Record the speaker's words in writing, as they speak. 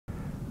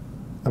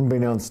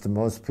Unbeknownst to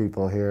most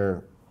people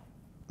here,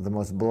 the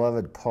most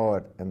beloved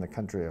poet in the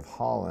country of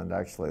Holland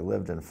actually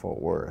lived in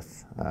Fort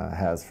Worth,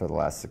 has for the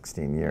last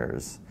 16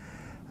 years,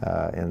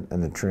 in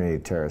the Trinity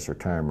Terrace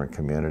retirement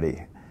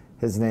community.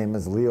 His name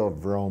is Leo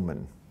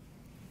Vroman,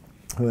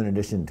 who in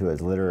addition to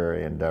his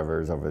literary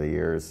endeavors over the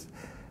years,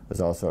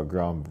 was also a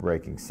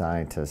groundbreaking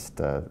scientist,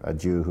 a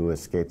Jew who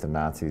escaped the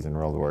Nazis in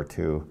World War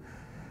II,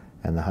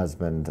 and the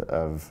husband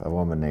of a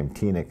woman named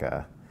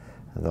Tineke,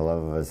 the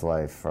love of his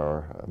life,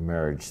 for a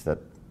marriage that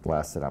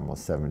lasted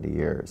almost 70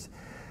 years.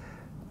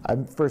 I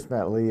first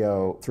met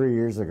Leo 3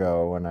 years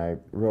ago when I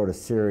wrote a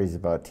series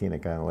about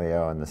Tineke and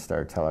Leo in the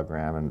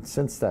Star-Telegram, and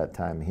since that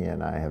time he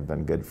and I have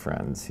been good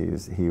friends.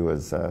 He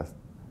was a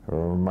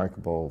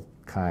remarkable,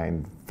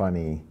 kind,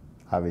 funny,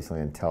 obviously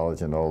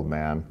intelligent old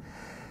man,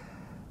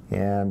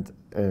 and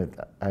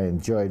I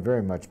enjoyed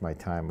very much my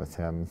time with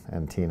him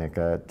and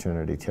Tineke at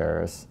Trinity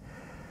Terrace.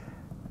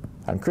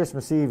 On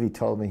Christmas Eve, he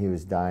told me he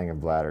was dying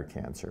of bladder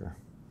cancer.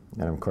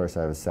 And of course,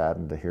 I was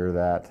saddened to hear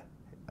that.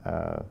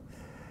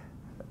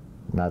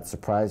 Not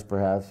surprised,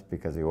 perhaps,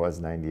 because he was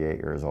 98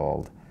 years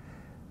old.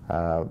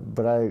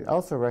 But I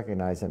also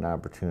recognized an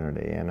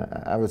opportunity, and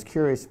I was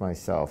curious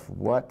myself,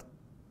 what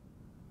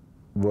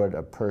would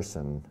a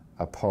person,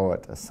 a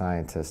poet, a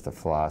scientist, a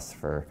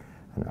philosopher,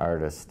 an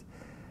artist,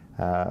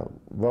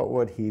 what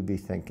would he be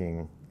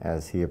thinking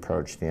as he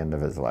approached the end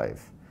of his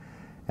life?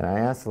 And I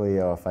asked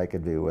Leo if I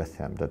could be with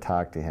him to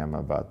talk to him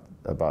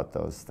about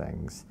those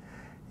things.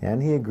 And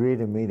he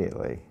agreed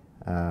immediately.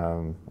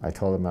 I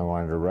told him I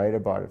wanted to write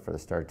about it for the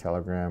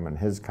Star-Telegram, and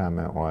his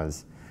comment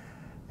was,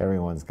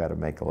 everyone's got to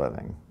make a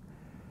living.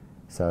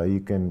 So you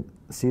can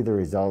see the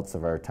results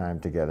of our time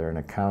together, an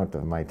account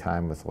of my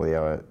time with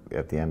Leo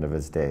at the end of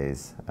his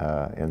days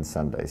in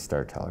Sunday's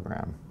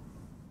Star-Telegram.